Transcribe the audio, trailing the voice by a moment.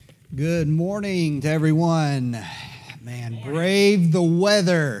Good morning to everyone. Man, brave the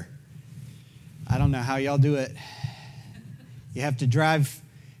weather. I don't know how y'all do it. You have to drive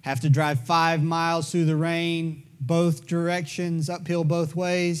 5 miles through the rain, both directions, uphill both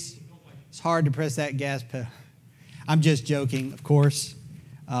ways. It's hard to press that gas pedal. I'm just joking, of course.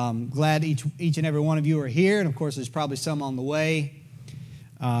 Glad each and every one of you are here, and of course there's probably some on the way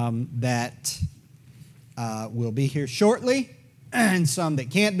that will be here shortly, and some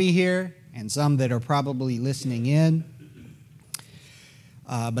that can't be here, and some that are probably listening in.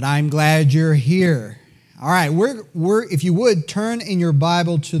 But I'm glad you're here. All right, we're if you would turn in your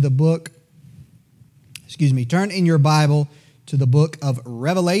Bible to the book. Turn in your Bible to the book of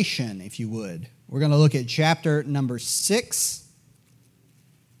Revelation, if you would. We're going to look at chapter number 6.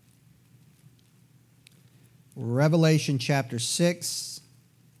 Revelation chapter 6.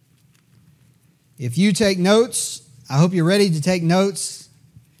 If you take notes, I hope you're ready to take notes.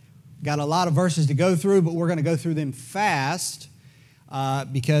 Got a lot of verses to go through, but we're going to go through them fast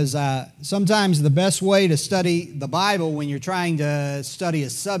because sometimes the best way to study the Bible when you're trying to study a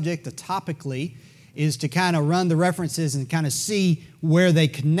subject topically is to kind of run the references and kind of see where they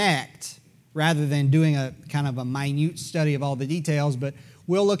connect rather than doing a kind of a minute study of all the details. But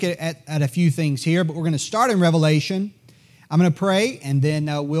we'll look at a few things here, but we're going to start in Revelation. I'm going to pray, and then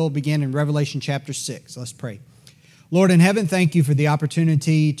we'll begin in Revelation chapter 6. Let's pray. Lord in heaven, thank you for the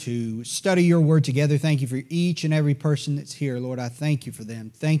opportunity to study your word together. Thank you for each and every person that's here. Lord, I thank you for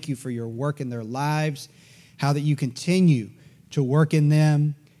them. Thank you for your work in their lives, how that you continue to work in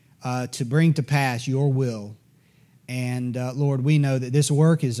them to bring to pass your will. And Lord, we know that this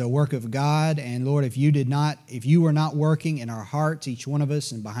work is a work of God. And Lord, if you were not working in our hearts, each one of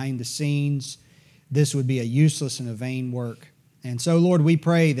us, and behind the scenes, this would be a useless and a vain work. And so, Lord, we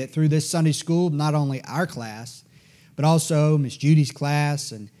pray that through this Sunday school, not only our class, but also Miss Judy's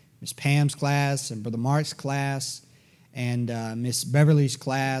class and Miss Pam's class and Brother Mark's class and Miss Beverly's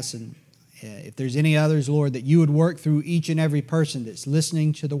class, and if there's any others, Lord, that you would work through each and every person that's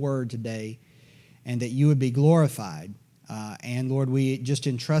listening to the word today, and that you would be glorified. And Lord, we just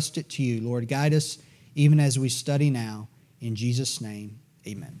entrust it to you. Lord, guide us even as we study now. In Jesus' name,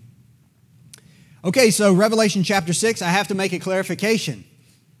 amen. Okay, so Revelation chapter 6, I have to make a clarification.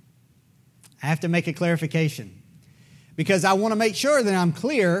 Because I want to make sure that I'm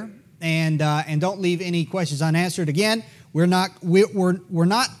clear and don't leave any questions unanswered. Again, we're not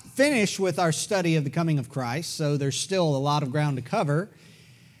finished with our study of the coming of Christ, so there's still a lot of ground to cover.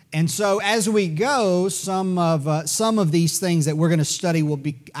 And so as we go, some of these things that we're going to study will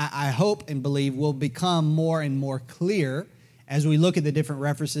be, I hope and believe, will become more and more clear as we look at the different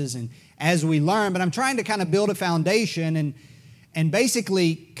references and as we learn. But I'm trying to kind of build a foundation and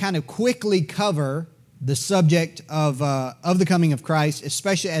basically kind of quickly cover the subject of the coming of Christ,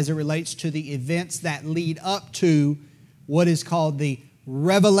 especially as it relates to the events that lead up to what is called the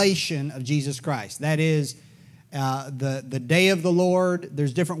revelation of Jesus Christ. That is the day of the Lord.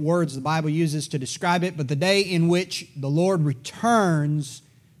 There's different words the Bible uses to describe it, but the day in which the Lord returns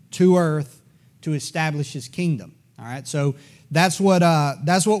to earth to establish His kingdom. All right, so that's what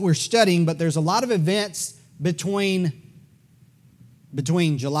we're studying. But there's a lot of events between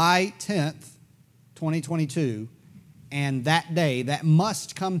July 10th, 2022, and that day that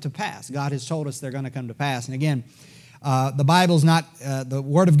must come to pass. God has told us they're going to come to pass. And again, the Bible's not, the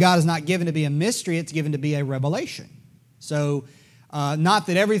Word of God is not given to be a mystery, it's given to be a revelation. So, not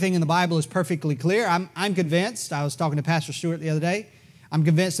that everything in the Bible is perfectly clear. I'm convinced, I was talking to Pastor Stewart the other day, I'm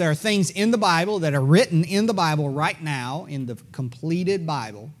convinced there are things in the Bible that are written in the Bible right now, in the completed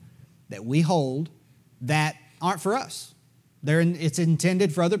Bible, that we hold that aren't for us. It's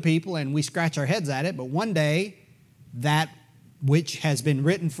intended for other people, and we scratch our heads at it, but one day, that which has been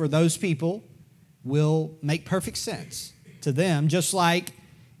written for those people will make perfect sense to them, just like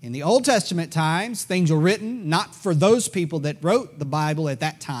in the Old Testament times, things were written not for those people that wrote the Bible at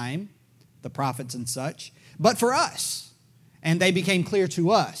that time, the prophets and such, but for us. And they became clear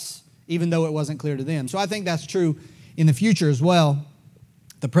to us, even though it wasn't clear to them. So I think that's true in the future as well,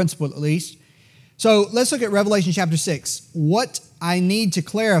 the principle at least. So let's look at Revelation chapter 6. What I need to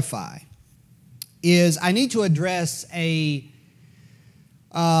clarify is I need to address an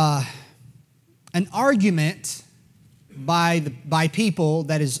argument by people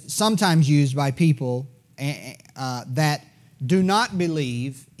that is sometimes used by people that do not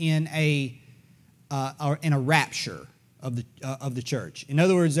believe in a rapture of the church. In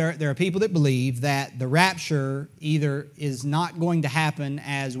other words, there are people that believe that the rapture either is not going to happen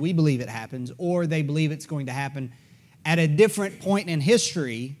as we believe it happens, or they believe it's going to happen at a different point in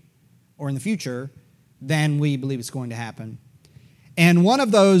history or in the future than we believe it's going to happen. And one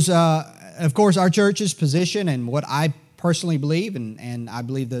of those, of course, our church's position and what I personally believe, and I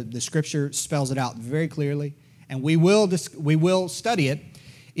believe the Scripture spells it out very clearly, and we will study it,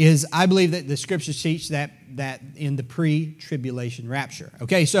 is I believe that the Scriptures teach that in the pre-tribulation rapture.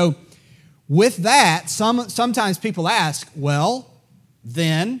 Okay, so with that, sometimes people ask, well,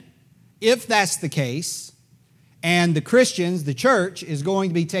 then, if that's the case, and the Christians, the church, is going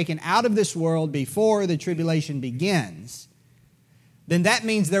to be taken out of this world before the tribulation begins, then that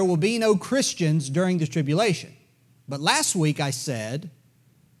means there will be no Christians during the tribulation. But last week I said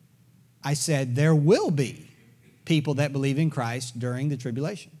there will be people that believe in Christ during the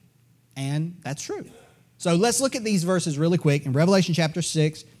tribulation. And that's true. So let's look at these verses really quick. In Revelation chapter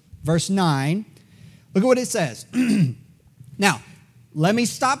 6, verse 9, look at what it says. Now, let me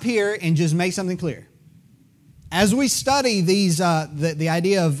stop here and just make something clear. As we study these, the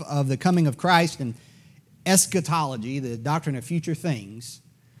idea of the coming of Christ and eschatology, the doctrine of future things,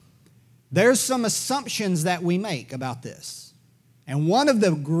 there's some assumptions that we make about this. And one of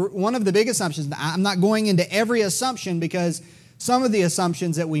the big assumptions, I'm not going into every assumption because some of the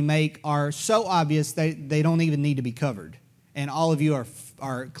assumptions that we make are so obvious they don't even need to be covered. And all of you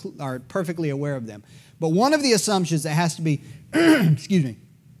are perfectly aware of them. But one of the assumptions that has to be,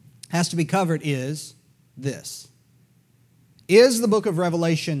 has to be covered is this. Is the book of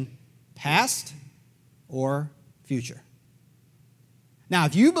Revelation past or future? Now,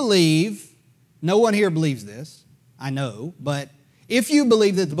 if you believe, no one here believes this, I know, but if you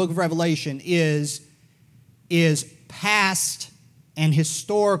believe that the book of Revelation is past and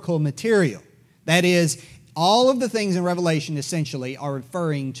historical material, that is, all of the things in Revelation essentially are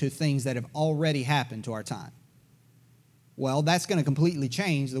referring to things that have already happened to our time. Well, that's going to completely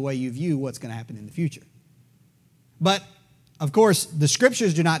change the way you view what's going to happen in the future. But, of course, the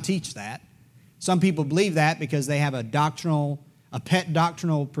Scriptures do not teach that. Some people believe that because they have a pet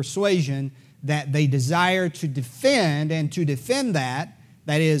doctrinal persuasion that they desire to defend, and to defend that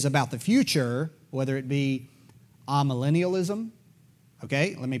is about the future, whether it be amillennialism.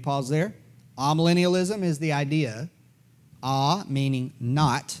 Okay, let me pause there. Amillennialism is the idea, meaning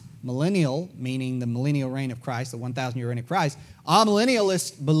not, millennial meaning the millennial reign of Christ, the 1,000-year reign of Christ.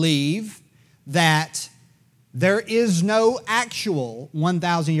 Amillennialists believe that there is no actual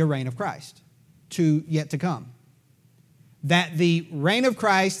 1,000-year reign of Christ yet to come. That the reign of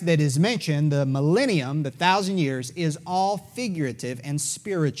Christ that is mentioned, the millennium, the 1,000 years, is all figurative and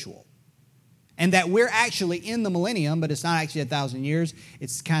spiritual. And that we're actually in the millennium, but it's not actually 1,000 years.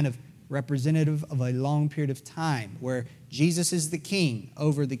 It's kind of representative of a long period of time where Jesus is the king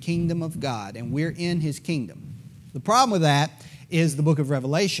over the kingdom of God, and we're in his kingdom. The problem with that is the book of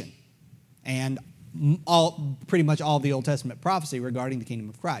Revelation and pretty much all the Old Testament prophecy regarding the kingdom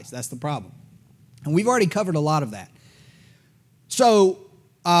of Christ. That's the problem. And we've already covered a lot of that. So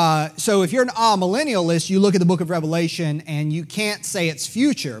if you're an amillennialist, you look at the book of Revelation and you can't say it's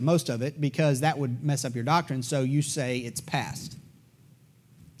future, most of it, because that would mess up your doctrine, so you say it's past.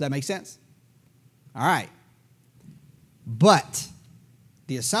 Does that make sense? All right. But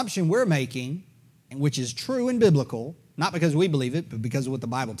the assumption we're making, which is true and biblical, not because we believe it, but because of what the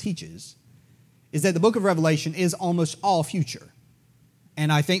Bible teaches, is that the book of Revelation is almost all future.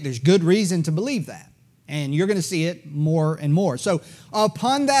 And I think there's good reason to believe that. And you're going to see it more and more. So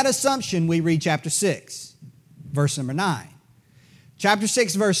upon that assumption, we read chapter 6, verse number 9. Chapter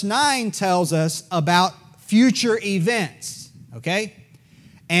 6, verse 9 tells us about future events, okay?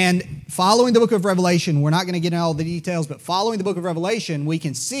 And following the book of Revelation, we're not going to get into all the details, but following the book of Revelation, we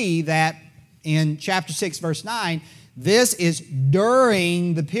can see that in chapter 6, verse 9, this is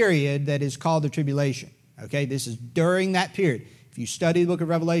during the period that is called the tribulation, okay? This is during that period. If you study the book of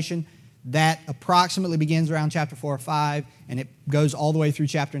Revelation, that approximately begins around chapter 4 or 5, and it goes all the way through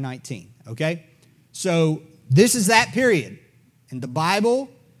chapter 19, okay? So this is that period. And the Bible,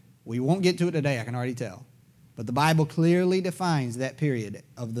 we won't get to it today, I can already tell. But the Bible clearly defines that period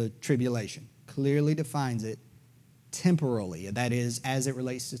of the tribulation. Clearly defines it temporally, that is, as it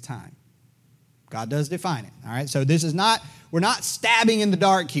relates to time. God does define it, all right? So this is not, we're not stabbing in the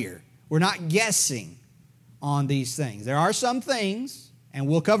dark here. We're not guessing on these things. There are some things, and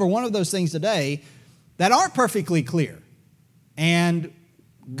we'll cover one of those things today, that aren't perfectly clear. And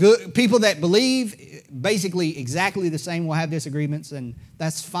good people that believe basically exactly the same will have disagreements, and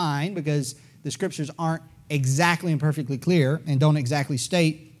that's fine because the Scriptures aren't exactly and perfectly clear and don't exactly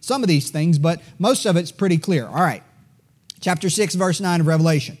state some of these things, but most of it's pretty clear. All right, chapter 6, verse 9 of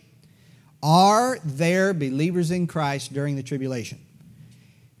Revelation. Are there believers in Christ during the tribulation?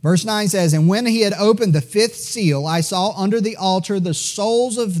 Verse 9 says, "And when he had opened the fifth seal, I saw under the altar the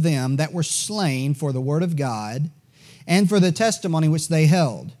souls of them that were slain for the word of God and for the testimony which they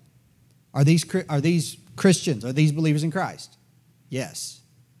held. Are these Christians? Are these believers in Christ? Yes.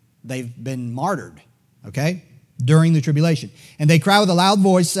 They've been martyred, okay, during the tribulation. And they cry with a loud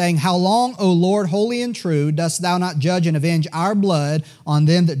voice, saying, How long, O Lord, holy and true, dost thou not judge and avenge our blood on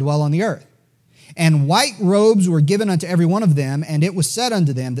them that dwell on the earth? And white robes were given unto every one of them, and it was said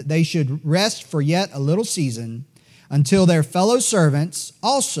unto them that they should rest for yet a little season, until their fellow servants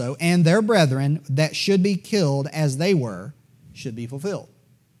also and their brethren that should be killed as they were should be fulfilled.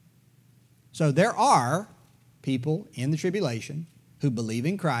 So there are people in the tribulation who believe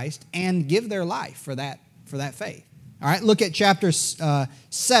in Christ and give their life for that faith. All right, look at chapter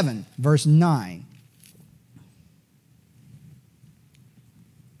 7, verse 9.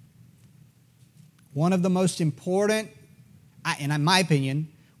 One of the most important, and in my opinion,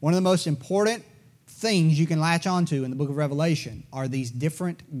 one of the most important things you can latch onto in the book of Revelation are these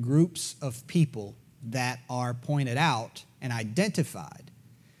different groups of people that are pointed out and identified,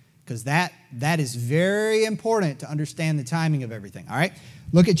 because that is very important to understand the timing of everything. All right,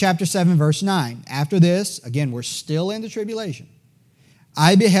 look at chapter 7, verse 9. After this, again, we're still in the tribulation.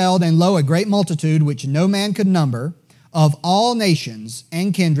 I beheld, and lo, a great multitude, which no man could number, of all nations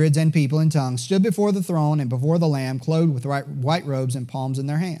and kindreds and people and tongues, stood before the throne and before the Lamb, clothed with white robes and palms in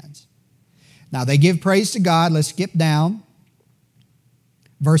their hands. Now they give praise to God. Let's skip down.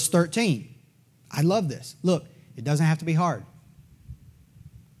 Verse 13. I love this. Look, it doesn't have to be hard.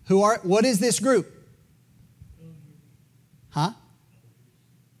 What is this group? Huh?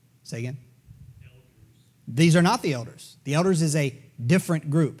 Say again. Elders. These are not the elders. The elders is a different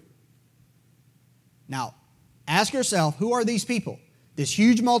group. Now, ask yourself, who are these people? This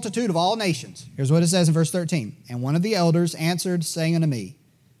huge multitude of all nations. Here's what it says in verse 13. And one of the elders answered, saying unto me,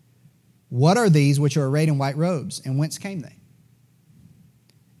 What are these which are arrayed in white robes, and whence came they?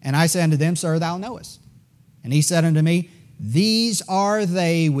 And I said unto them, Sir, thou knowest. And he said unto me, These are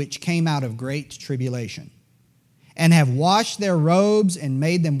they which came out of great tribulation, and have washed their robes and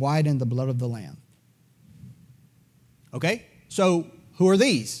made them white in the blood of the Lamb. Okay, so who are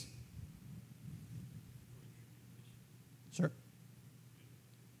these? Sir?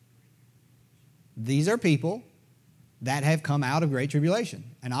 These are people that have come out of great tribulation.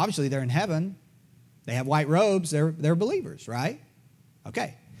 And obviously they're in heaven. They have white robes. They're believers, right?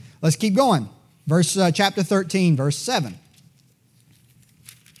 Okay, let's keep going. Chapter 13, verse 7.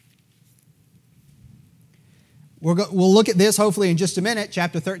 We'll look at this hopefully in just a minute,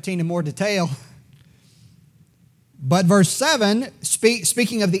 chapter 13 in more detail. But verse 7,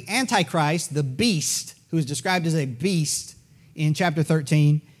 speaking of the Antichrist, the beast, who is described as a beast in chapter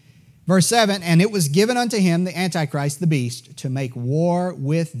 13, verse 7, And it was given unto him, the Antichrist, the beast, to make war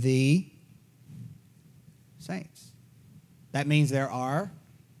with the saints. That means there are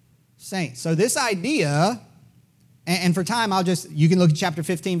saints. So this idea, and for time, you can look at chapter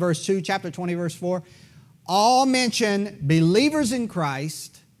 15, verse 2, chapter 20, verse 4, all mention believers in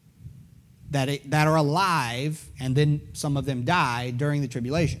Christ that are alive, and then some of them die during the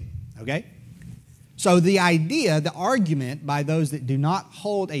tribulation, okay? So the argument by those that do not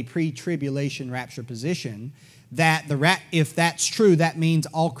hold a pre-tribulation rapture position, that if that's true, that means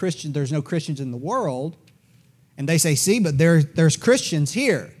all Christians, there's no Christians in the world, and they say, see, but there's Christians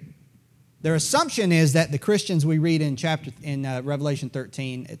here. Their assumption is that the Christians we read in Revelation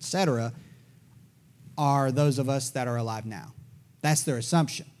 13, etc., are those of us that are alive now. That's their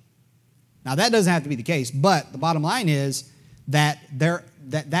assumption. Now, that doesn't have to be the case, but the bottom line is that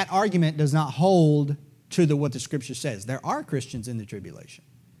that argument does not hold to what the Scripture says. There are Christians in the tribulation,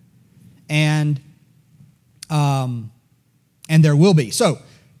 and there will be. So,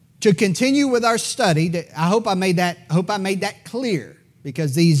 to continue with our study, I hope I made that clear,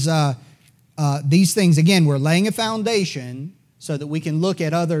 because these things, again, we're laying a foundation so that we can look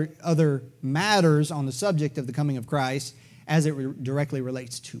at other matters on the subject of the coming of Christ as it directly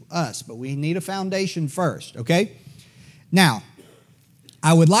relates to us. But we need a foundation first, okay? Now,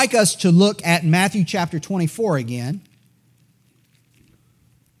 I would like us to look at Matthew chapter 24 again.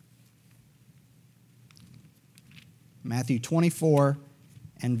 Matthew 24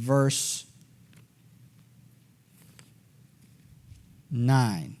 and verse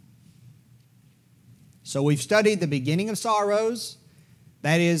 9. So we've studied the beginning of sorrows.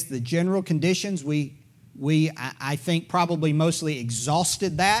 That is the general conditions. I think, probably mostly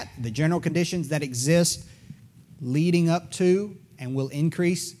exhausted that. The general conditions that exist leading up to and will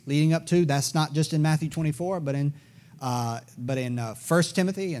increase leading up to. That's not just in Matthew 24, but in 1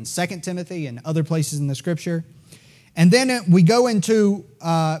 Timothy and 2 Timothy and other places in the Scripture. And then we go into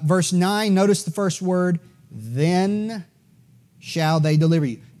verse 9. Notice the first word, then shall they deliver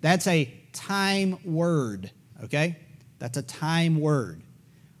you. That's a time word, okay? That's a time word.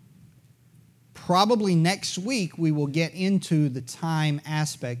 Probably next week we will get into the time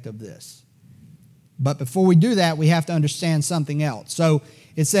aspect of this. But before we do that, we have to understand something else. So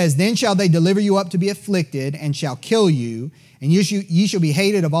it says, then shall they deliver you up to be afflicted, and shall kill you, and ye shall be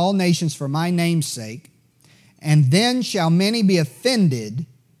hated of all nations for my name's sake. And then shall many be offended,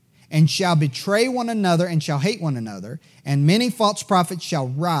 and shall betray one another, and shall hate one another. And many false prophets shall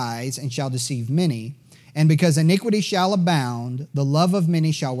rise, and shall deceive many. And because iniquity shall abound, the love of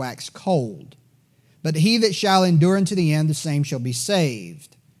many shall wax cold. But he that shall endure unto the end, the same shall be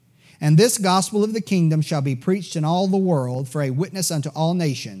saved. And this gospel of the kingdom shall be preached in all the world for a witness unto all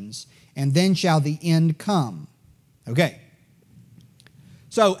nations, and then shall the end come. Okay.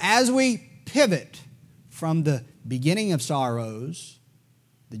 So as we pivot from the beginning of sorrows,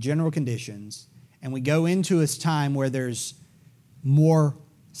 the general conditions, and we go into this time where there's more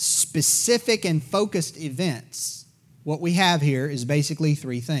specific and focused events, what we have here is basically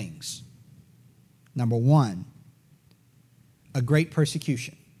three things. Number one, a great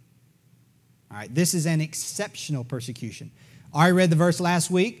persecution. All right, this is an exceptional persecution. I read the verse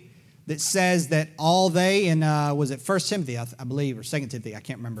last week that says that all they, in, was it 1 Timothy, I believe, or 2 Timothy, I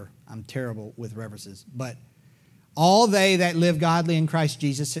can't remember. I'm terrible with references. But all they that live godly in Christ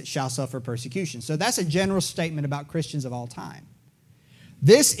Jesus shall suffer persecution. So that's a general statement about Christians of all time.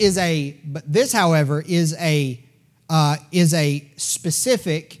 This, however, is a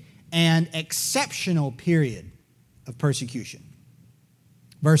specific and exceptional period of persecution.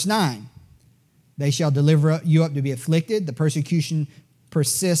 Verse 9. They shall deliver you up to be afflicted. The persecution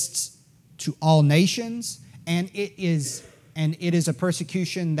persists to all nations, and it is a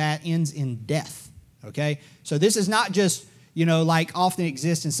persecution that ends in death. Okay? So this is not just, like often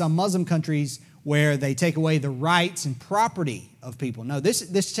exists in some Muslim countries where they take away the rights and property of people. No, this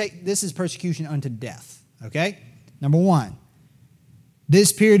is persecution unto death. Okay? Number one,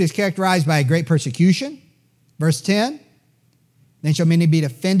 this period is characterized by a great persecution. Verse 10. Then shall many be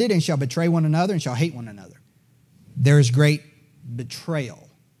offended, and shall betray one another, and shall hate one another. There is great betrayal,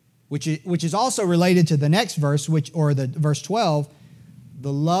 which is also related to the next verse, verse 12.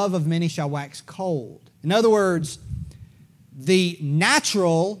 The love of many shall wax cold. In other words, the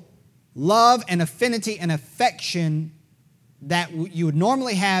natural love and affinity and affection that you would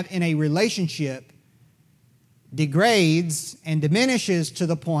normally have in a relationship degrades and diminishes to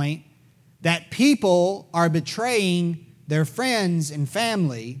the point that people are betraying their friends and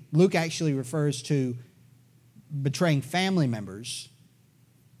family. Luke actually refers to betraying family members.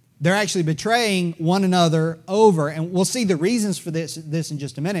 They're actually betraying one another over, and we'll see the reasons for this in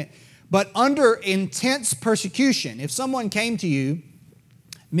just a minute. But under intense persecution, if someone came to you,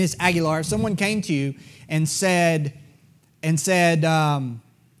 Miss Aguilar, if someone came to you and said,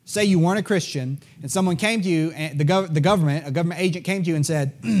 say you weren't a Christian, and someone came to you, and a government agent came to you and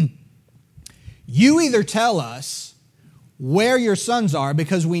said, you either tell us where your sons are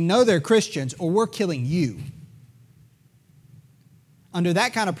because we know they're Christians, or we're killing you. Under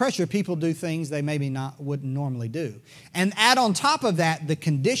that kind of pressure, people do things they maybe wouldn't normally do. And add on top of that the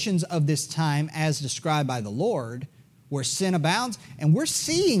conditions of this time as described by the Lord, where sin abounds. And we're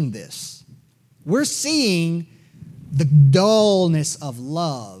seeing this. We're seeing the dullness of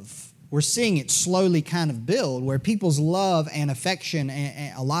love. We're seeing it slowly kind of build, where people's love and affection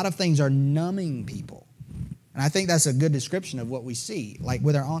and a lot of things are numbing people. And I think that's a good description of what we see, like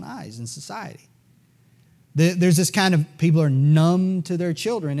with our own eyes in society. There's this kind of, people are numb to their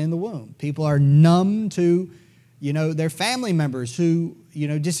children in the womb. People are numb to, their family members who,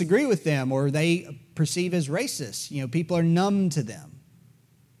 disagree with them or they perceive as racist. People are numb to them,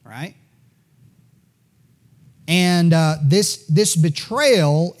 right? And this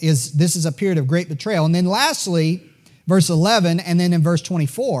betrayal this is a period of great betrayal. And then lastly, verse 11, and then in verse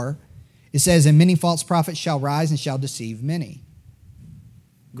 24, it says, and many false prophets shall rise and shall deceive many.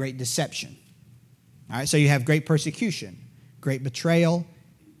 Great deception. All right, so you have great persecution, great betrayal,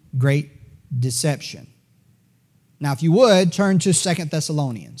 great deception. Now, if you would, turn to 2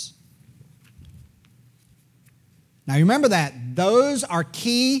 Thessalonians. Now, remember that those are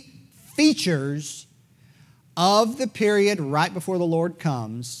key features of the period right before the Lord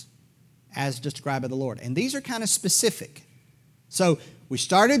comes as described by the Lord. And these are kind of specific. So we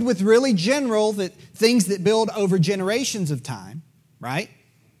started with really general, things that build over generations of time, right?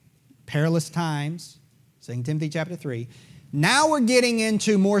 Perilous times, 2 Timothy chapter 3. Now we're getting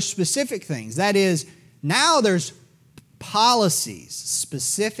into more specific things. That is, now there's policies,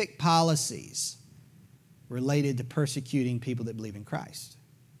 specific policies related to persecuting people that believe in Christ.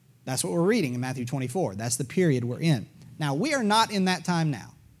 That's what we're reading in Matthew 24. That's the period we're in. Now, we are not in that time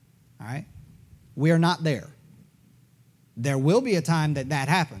now, all right? We are not there. There will be a time that that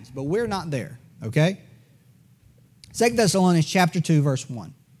happens, but we're not there, okay? 2 Thessalonians chapter 2, verse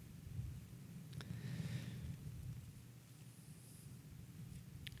 1.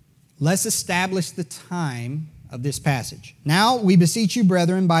 Let's establish the time of this passage. Now we beseech you,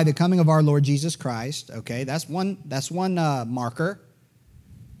 brethren, by the coming of our Lord Jesus Christ. Okay, that's one marker.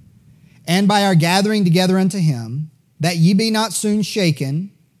 And by our gathering together unto him, that ye be not soon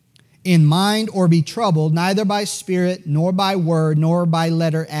shaken in mind or be troubled, neither by spirit, nor by word, nor by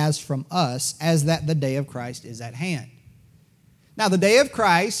letter as from us, as that the day of Christ is at hand. Now the day of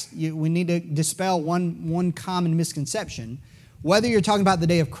Christ, we need to dispel one common misconception. Whether you're talking about the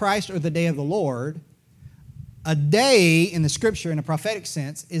day of Christ or the day of the Lord, a day in the Scripture in a prophetic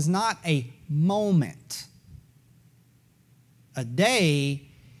sense is not a moment. A day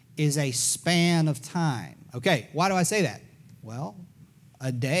is a span of time. Okay, why do I say that? Well,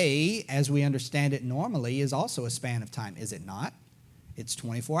 a day, as we understand it normally, is also a span of time, is it not? It's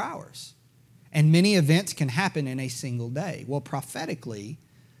 24 hours. And many events can happen in a single day. Well, prophetically,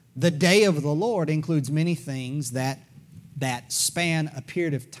 the day of the Lord includes many things that span a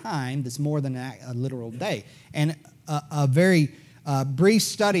period of time that's more than a literal day. And a very brief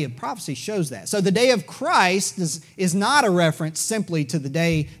study of prophecy shows that. So the day of Christ is not a reference simply to the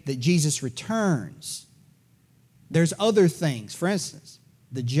day that Jesus returns. There's other things. For instance,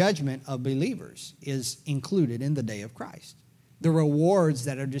 the judgment of believers is included in the day of Christ. The rewards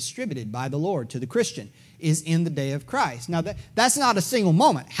that are distributed by the Lord to the Christian is in the day of Christ. Now, that's not a single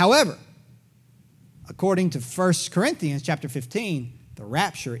moment. However, according to 1 Corinthians chapter 15, the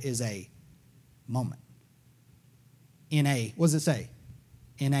rapture is a moment. What does it say?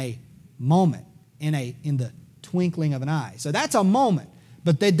 In a moment. In the twinkling of an eye. So that's a moment.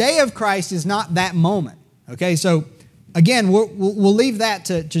 But the day of Christ is not that moment. Okay, so again, we'll leave that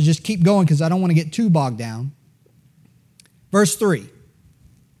to just keep going because I don't want to get too bogged down. Verse 3.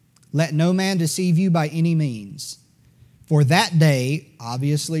 Let no man deceive you by any means. For that day,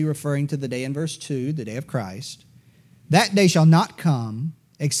 obviously referring to the day in verse 2, the day of Christ, that day shall not come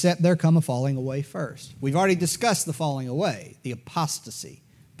except there come a falling away first. We've already discussed the falling away, the apostasy,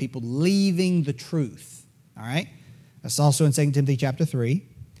 people leaving the truth. All right? That's also in 2 Timothy chapter 3.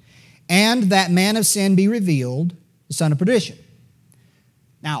 And that man of sin be revealed, the son of perdition.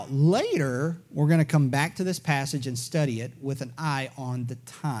 Now, later, we're going to come back to this passage and study it with an eye on the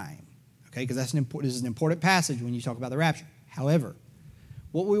time. Okay, because this is an important passage when you talk about the rapture. However,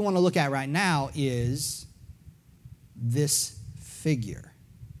 what we want to look at right now is this figure.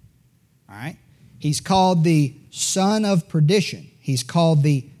 All right? He's called the son of perdition. He's called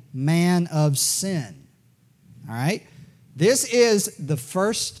the man of sin. All right? This is the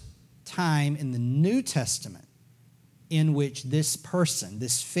first time in the New Testament in which this person,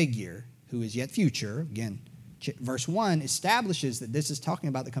 this figure, who is yet future, again, verse 1 establishes that this is talking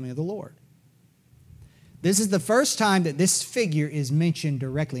about the coming of the Lord. This is the first time that this figure is mentioned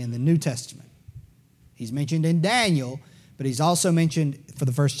directly in the New Testament. He's mentioned in Daniel, but he's also mentioned for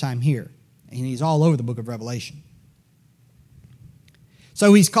the first time here. And he's all over the book of Revelation.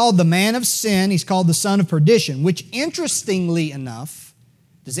 So he's called the man of sin. He's called the son of perdition, which interestingly enough,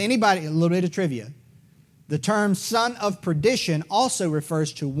 does anybody, a little bit of trivia, the term son of perdition also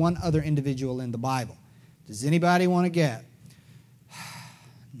refers to one other individual in the Bible. Does anybody want to get?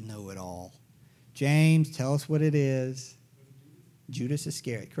 Know it all. James, tell us what it is. Judas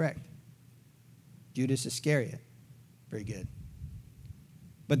Iscariot, correct. Judas Iscariot. Very good.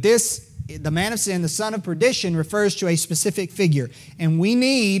 But the man of sin, the son of perdition, refers to a specific figure. And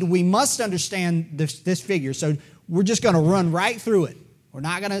we must understand this figure. So we're just going to run right through it. We're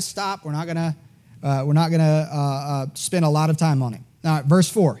not going to stop. We're not going to spend a lot of time on it. All right, verse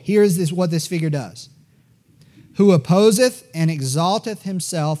 4. Here is what this figure does. Who opposeth and exalteth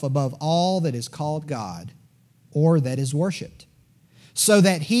himself above all that is called God or that is worshipped, so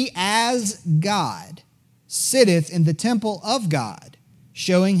that he as God sitteth in the temple of God,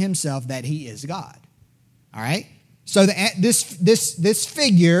 showing himself that he is God. All right? So this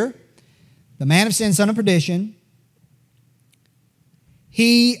figure, the man of sin, son of perdition,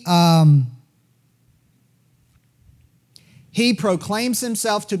 he proclaims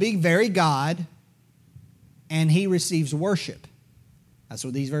himself to be very God, and he receives worship. That's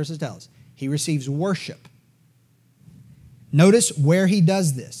what these verses tell us. He receives worship. Notice where he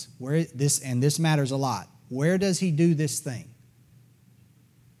does this. And this matters a lot. Where does he do this thing?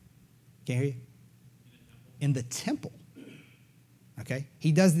 Can't hear you? In the temple. Okay?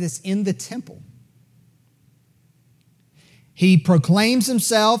 He does this in the temple. He proclaims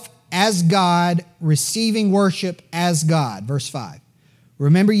himself as God, receiving worship as God. Verse 5.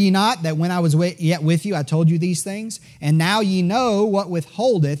 Remember ye not that when I was yet with you, I told you these things? And now ye know what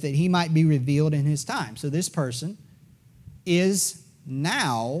withholdeth, that he might be revealed in his time. So this person is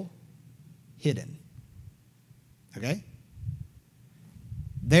now hidden. Okay?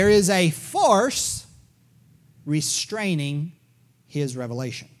 There is a force restraining his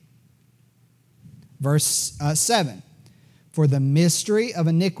revelation. Verse 7, for the mystery of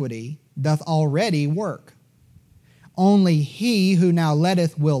iniquity doth already work. Only he who now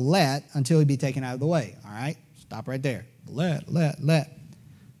letteth will let until he be taken out of the way. All right? Stop right there. Let.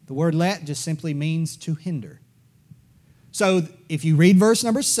 The word let just simply means to hinder. So if you read verse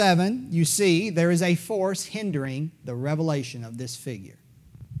number 7, you see there is a force hindering the revelation of this figure.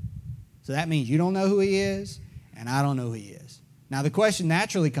 So that means you don't know who he is, and I don't know who he is. Now the question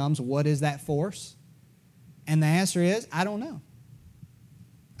naturally comes, what is that force? And the answer is, I don't know.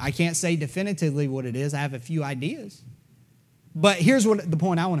 I can't say definitively what it is. I have a few ideas. But here's what the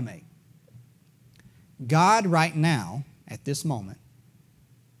point I want to make. God right now, at this moment,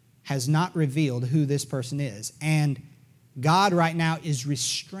 has not revealed who this person is. And God right now is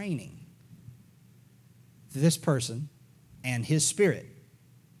restraining this person and his spirit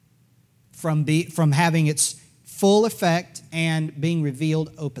from having its full effect and being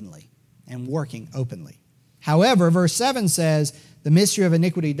revealed openly and working openly. However, verse 7 says, the mystery of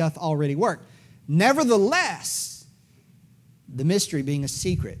iniquity doth already work. Nevertheless, the mystery being a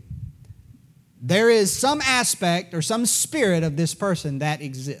secret, there is some aspect or some spirit of this person that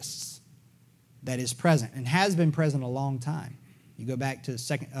exists, that is present and has been present a long time. You go back to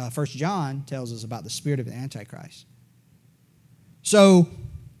 1 John tells us about the spirit of the Antichrist. So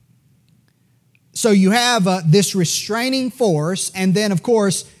you have this restraining force, and then, of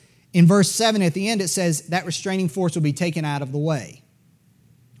course, in verse 7 at the end, it says that restraining force will be taken out of the way.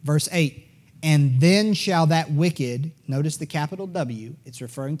 Verse 8, and then shall that wicked, notice the capital W, it's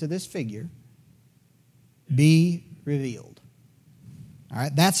referring to this figure, be revealed. All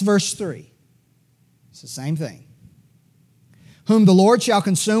right, that's verse 3. It's the same thing. Whom the Lord shall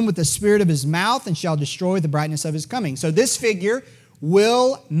consume with the spirit of his mouth and shall destroy the brightness of his coming. So this figure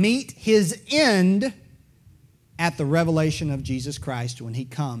will meet his end at the revelation of Jesus Christ when he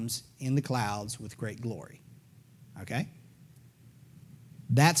comes in the clouds with great glory. Okay?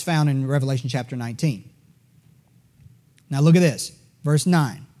 That's found in Revelation chapter 19. Now look at this. Verse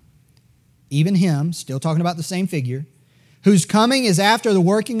 9. Even him, still talking about the same figure, whose coming is after the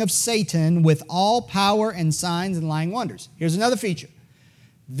working of Satan with all power and signs and lying wonders. Here's another feature.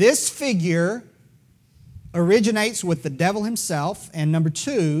 This figure originates with the devil himself, and number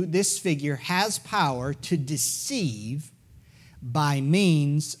 2, this figure has power to deceive by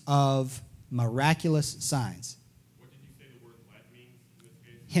means of miraculous signs. What did you say the word let means in this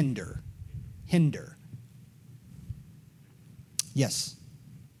case? Hinder. Yes.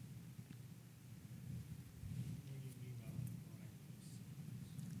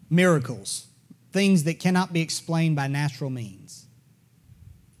 Miracles. Things that cannot be explained by natural means.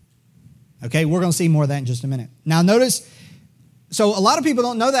 Okay, we're going to see more of that in just a minute. Now notice, so a lot of people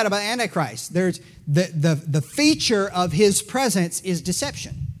don't know that about Antichrist. There's the feature of his presence is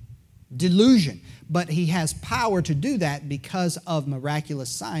deception, delusion. But he has power to do that because of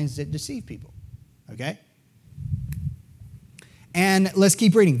miraculous signs that deceive people. Okay? And let's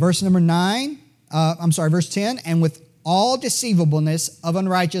keep reading. Verse 10. And with all deceivableness of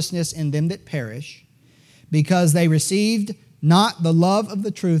unrighteousness in them that perish, because they received not the love of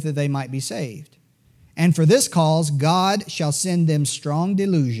the truth that they might be saved. And for this cause God shall send them strong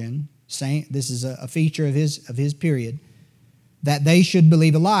delusion, saying, this is a feature of his period, that they should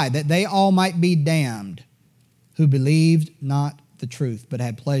believe a lie, that they all might be damned, who believed not the truth, but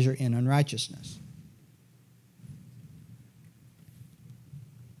had pleasure in unrighteousness.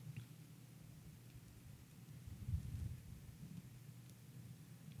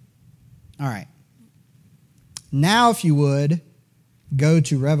 All right. Now, if you would, go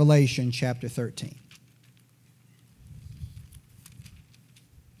to Revelation chapter 13.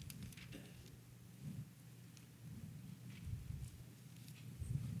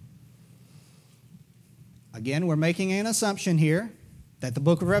 Again, we're making an assumption here that the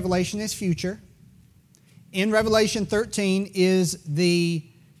book of Revelation is future. In Revelation 13 is the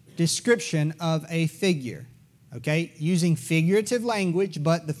description of a figure, okay? Using figurative language,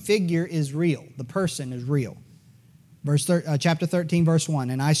 but the figure is real. The person is real. Chapter 13, verse 1.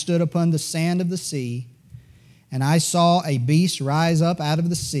 And I stood upon the sand of the sea, and I saw a beast rise up out of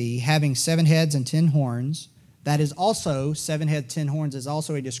the sea, having 7 heads and 10 horns. That is also, 7 heads, 10 horns is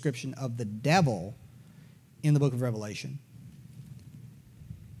also a description of the devil in the book of Revelation.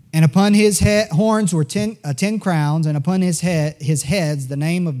 And upon his horns were 10 crowns, and upon his heads the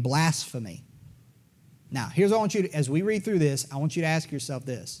name of blasphemy. Now, here's what I want you to, as we read through this, I want you to ask yourself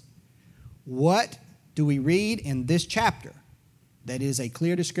this. What do we read in this chapter that is a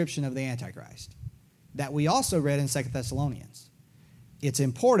clear description of the Antichrist that we also read in 2 Thessalonians? It's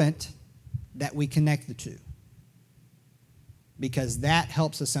important that we connect the two because that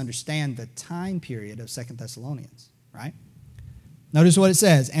helps us understand the time period of 2 Thessalonians, right? Notice what it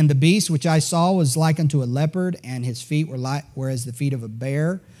says. And the beast which I saw was like unto a leopard, and his feet were as the feet of a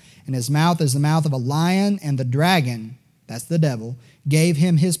bear, and his mouth as the mouth of a lion, and the dragon, that's the devil, gave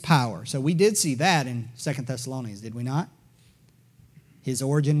him his power. So we did see that in 2 Thessalonians, did we not? His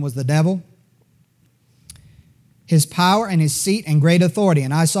origin was the devil. His power and his seat and great authority.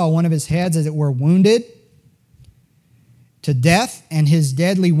 And I saw one of his heads as it were wounded to death, and his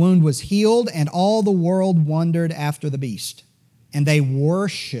deadly wound was healed, and all the world wondered after the beast. And they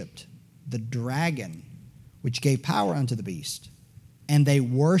worshipped the dragon, which gave power unto the beast. And they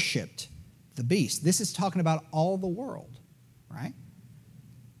worshipped the beast. This is talking about all the world, right?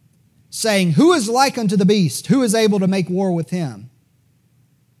 Saying, who is like unto the beast? Who is able to make war with him?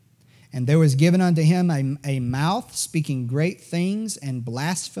 And there was given unto him a mouth speaking great things and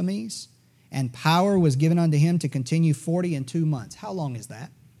blasphemies, and power was given unto him to continue 42 months. How long is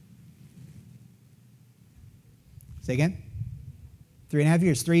that? Say again? 3.5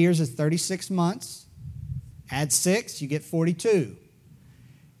 years. 3 years is 36 months. Add 6, you get 42.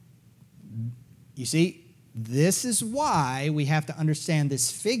 You see, this is why we have to understand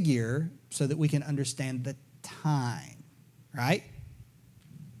this figure so that we can understand the time, right?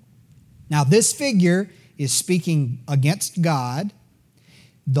 Now, this figure is speaking against God.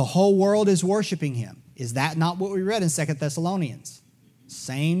 The whole world is worshiping him. Is that not what we read in 2 Thessalonians?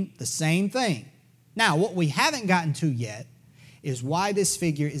 The same thing. Now, what we haven't gotten to yet is why this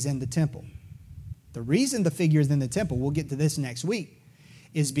figure is in the temple. The reason the figure is in the temple, we'll get to this next week,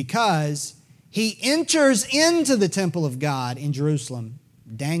 is because he enters into the temple of God in Jerusalem.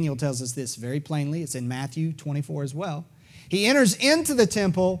 Daniel tells us this very plainly. It's in Matthew 24 as well. He enters into the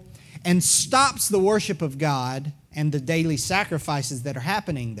temple and stops the worship of God and the daily sacrifices that are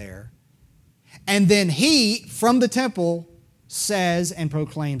happening there. And then he, from the temple, says and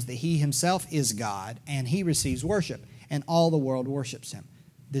proclaims that he himself is God, and he receives worship, and all the world worships him.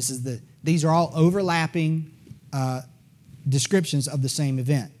 These are all overlapping descriptions of the same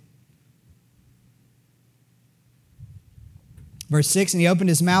event. Verse 6, and he opened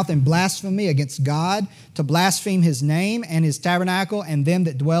his mouth in blasphemy against God, to blaspheme his name and his tabernacle and them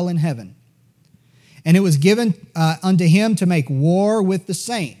that dwell in heaven. And it was given unto him to make war with the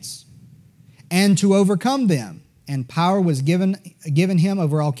saints and to overcome them. And power was given him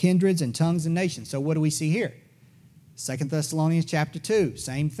over all kindreds and tongues and nations. So what do we see here? 2 Thessalonians chapter 2,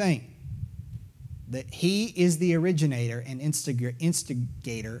 same thing. That he is the originator and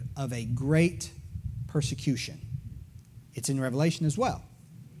instigator of a great persecution. It's in Revelation as well.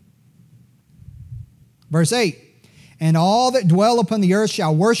 Verse 8, and all that dwell upon the earth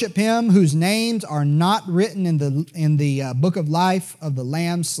shall worship him, whose names are not written in the book of life of the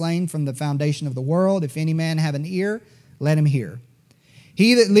Lamb slain from the foundation of the world. If any man have an ear, let him hear.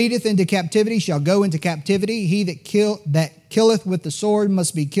 He that leadeth into captivity shall go into captivity. He that killeth with the sword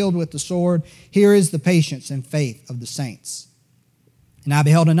must be killed with the sword. Here is the patience and faith of the saints. And I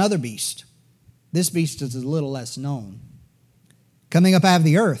beheld another beast. This beast is a little less known, coming up out of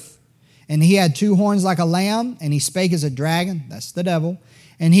the earth. And he had 2 horns like a lamb, and he spake as a dragon, that's the devil,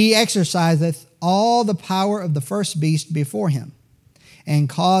 and he exerciseth all the power of the first beast before him, and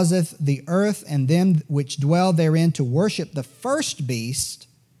causeth the earth and them which dwell therein to worship the first beast,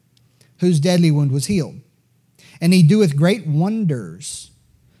 whose deadly wound was healed. And he doeth great wonders,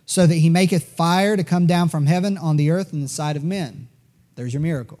 so that he maketh fire to come down from heaven on the earth in the sight of men. There's your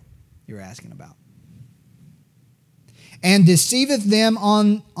miracle you're asking about. And deceiveth them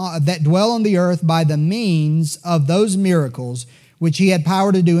that dwell on the earth by the means of those miracles which he had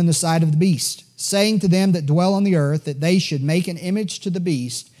power to do in the sight of the beast, saying to them that dwell on the earth that they should make an image to the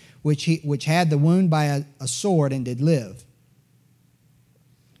beast which had the wound by a sword and did live.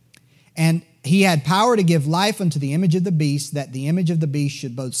 And he had power to give life unto the image of the beast, that the image of the beast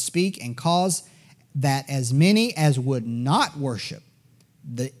should both speak and cause that as many as would not worship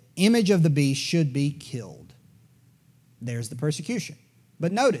the image of the beast should be killed. There's the persecution.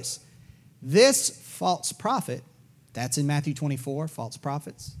 But notice, this false prophet, that's in Matthew 24, false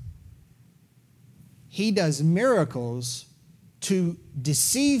prophets, he does miracles to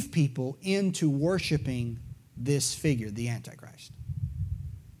deceive people into worshiping this figure, the Antichrist.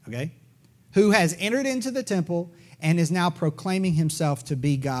 Okay? Who has entered into the temple and is now proclaiming himself to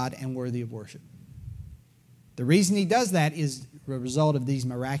be God and worthy of worship. The reason he does that is a result of these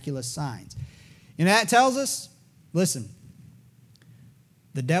miraculous signs. You know, that tells us, listen,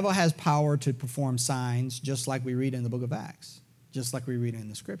 the devil has power to perform signs just like we read in the book of Acts, just like we read in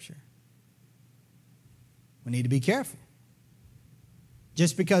the Scripture. We need to be careful.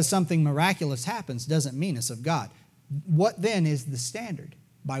 Just because something miraculous happens doesn't mean it's of God. What then is the standard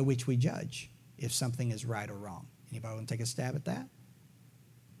by which we judge if something is right or wrong? Anybody want to take a stab at that?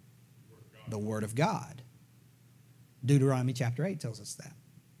 The Word of God. Deuteronomy chapter 8 tells us that.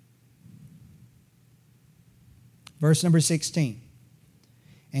 Verse number 16.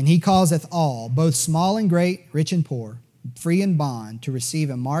 And he causeth all, both small and great, rich and poor, free and bond, to receive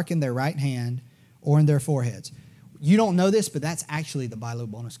a mark in their right hand or in their foreheads. You don't know this, but that's actually the Bilo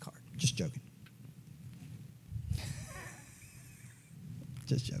bonus card. Just joking.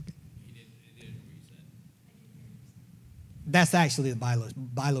 Just joking. That's actually the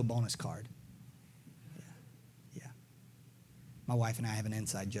Bilo bonus card. Yeah. My wife and I have an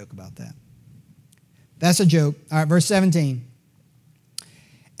inside joke about that. That's a joke. All right, verse 17.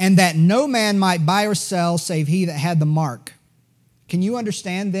 And that no man might buy or sell save he that had the mark. Can you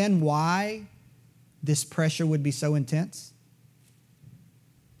understand then why this pressure would be so intense?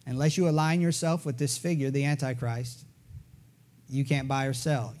 Unless you align yourself with this figure, the Antichrist, you can't buy or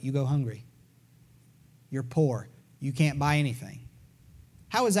sell. You go hungry. You're poor. You can't buy anything.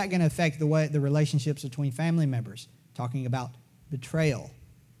 How is that going to affect the relationships between family members? Talking about betrayal,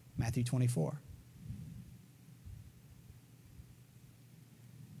 Matthew 24.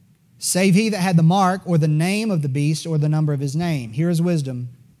 Save he that had the mark, or the name of the beast, or the number of his name. Here is wisdom.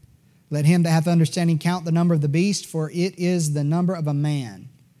 Let him that hath understanding count the number of the beast, for it is the number of a man,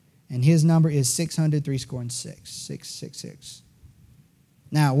 and his number is 666. 666.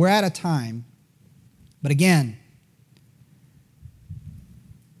 Now, we're at a time, but again,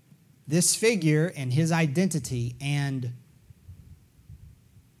 this figure and his identity and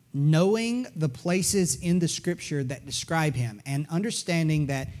knowing the places in the Scripture that describe him and understanding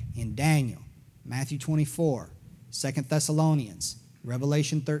that in Daniel, Matthew 24, 2 Thessalonians,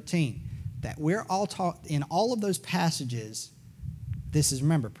 Revelation 13, that we're all taught in all of those passages, this is,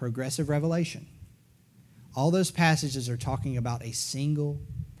 remember, progressive revelation. All those passages are talking about a single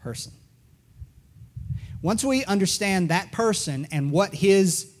person. Once we understand that person and what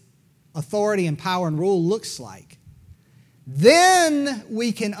his authority and power and rule looks like, then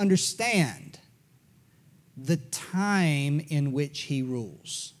we can understand the time in which he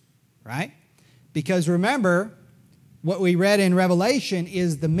rules, right? Because remember, what we read in Revelation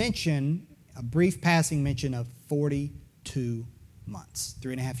is the mention, a brief passing mention of 42 months,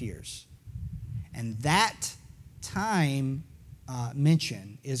 3.5 years. And that time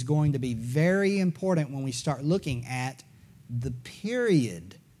mention is going to be very important when we start looking at the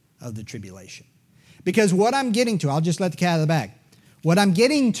period of the tribulation. Because what I'm getting to, I'll just let the cat out of the bag. What I'm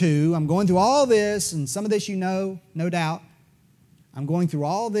getting to, I'm going through all this, and some of this you know, no doubt. I'm going through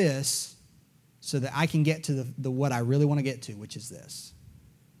all this so that I can get to the what I really want to get to, which is this.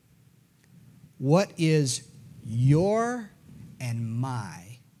 What is your and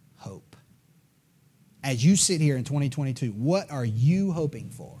my hope? As you sit here in 2022, what are you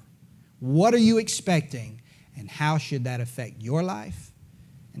hoping for? What are you expecting? And how should that affect your life?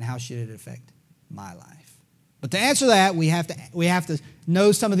 And how should it affect my life? But to answer that, we have to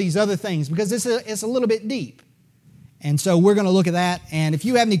know some of these other things because it's a little bit deep. And so we're going to look at that. And if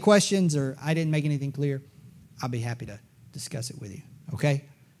you have any questions or I didn't make anything clear, I'll be happy to discuss it with you. Okay?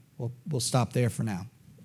 We'll stop there for now.